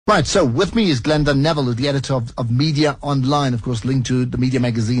Right, so with me is Glenda, Neville, the editor of Media Online, of course, linked to the media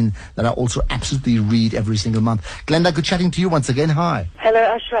magazine that I also absolutely read every single month. Glenda, good chatting to you once again. Hi. Hello,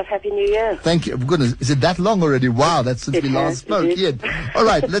 Ashraf. Happy New Year. Thank you. Goodness, is it that long already? Wow, that's since we last spoke. Yeah. All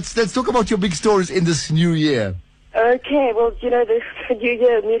right, let's talk about your big stories in this new year. Okay, well, you know, the New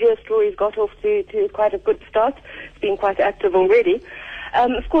Year media stories got off to quite a good start. It's been quite active already.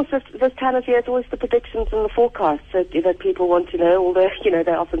 Of course, this time of year, it's always the predictions and the forecasts that people want to know, although,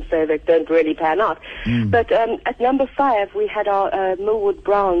 they often say they don't really pan out. But at number 5, we had our Millwood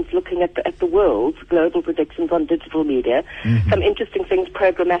Browns looking at the world's global predictions on digital media. Some interesting things,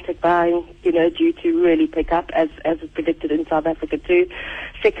 programmatic buying, due to really pick up, as is predicted in South Africa too.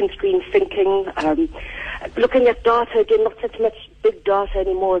 Second screen thinking, looking at data, again, not such much big data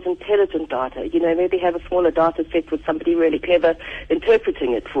anymore as intelligent data. Maybe have a smaller data set with somebody really clever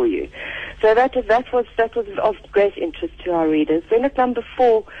interpreting it for you. So that was of great interest to our readers. Then at number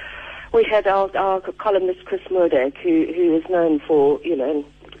 4, we had our columnist Chris Murdoch, who is known for,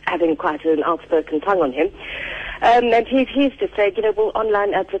 having quite an outspoken tongue on him. And he's to say, will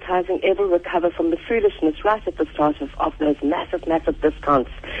online advertising ever recover from the foolishness right at the start of those massive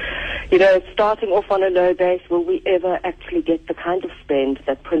discounts? Starting off on a low base, will we ever actually get the kind of spend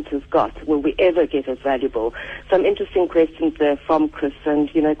that printers got? Will we ever get as valuable? Some interesting questions there from Chris, and,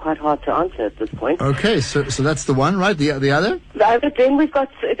 quite hard to answer at this point. Okay, so that's the one, right? The other? Then we've got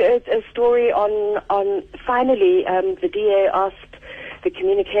a story on finally, the DA asked the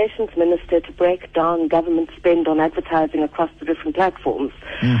communications minister to break down government spend on advertising across the different platforms.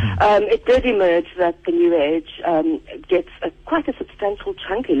 It did emerge that the New Age gets quite a substantial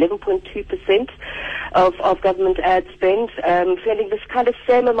chunk, 11.2% of government ad spend, spending this kind of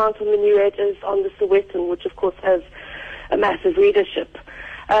same amount on the New Age as on the Sowetan, which of course has a massive readership.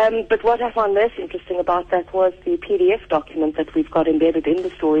 But what I found most interesting about that was the PDF document that we've got embedded in the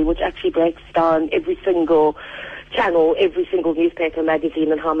story, which actually breaks down every single channel, every single newspaper,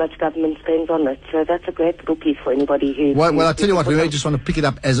 magazine, and how much government spends on it. So that's a great little piece for anybody who... Well, I'll tell you what, we may just want to pick it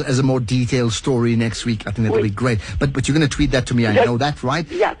up as a more detailed story next week. I think that'll be great. But you're going to tweet that to me, I know that, right?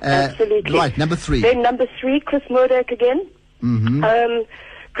 Yeah, absolutely. Right, number 3. Then number 3, Chris Murdoch again.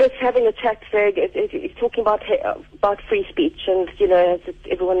 Chris having a chat today, he's talking about free speech, and, as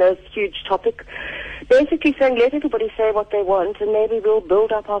everyone knows, huge topic. Basically saying, let everybody say what they want, and maybe we'll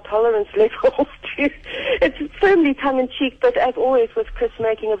build up our tolerance levels too. It's firmly tongue-in-cheek, but as always with Chris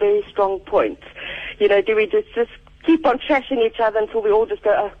making a very strong point. Do we just keep on trashing each other until we all just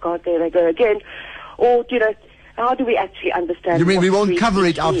go, oh, God, there they go again? Or, how do we actually understand? You mean we won't cover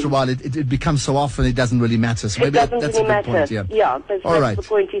it after a while? It becomes so often it doesn't really matter. So maybe that's really a good point. Yeah, that's the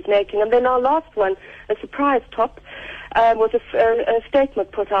point he's making. And then our last one, a surprise top, was a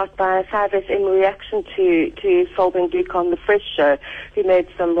statement put out by 5SM reaction to Solving Duke on the Fresh Show, who made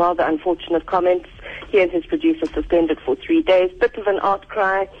some rather unfortunate comments. He and his producer suspended for 3 days. Bit of an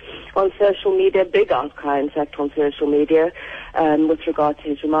outcry on social media, big outcry in fact on social media, with regard to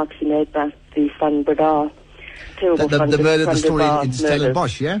his remarks he made about the Van Breda. The murder, the story in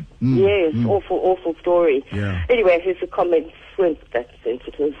Stellenbosch, yeah? Yes, awful story. Yeah. Anyway, his comments weren't that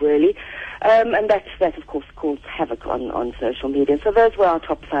sensitive, really. And that, of course, caused havoc on social media. So those were our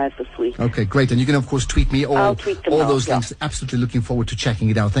top 5 this week. Okay, great. And you can, of course, tweet me all those links. Absolutely looking forward to checking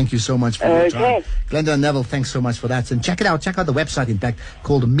it out. Thank you so much for your time. Glenda and Neville, thanks so much for that. And check it out. Check out the website, in fact,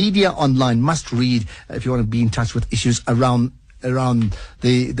 called Media Online. Must read if you want to be in touch with issues around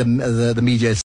the media.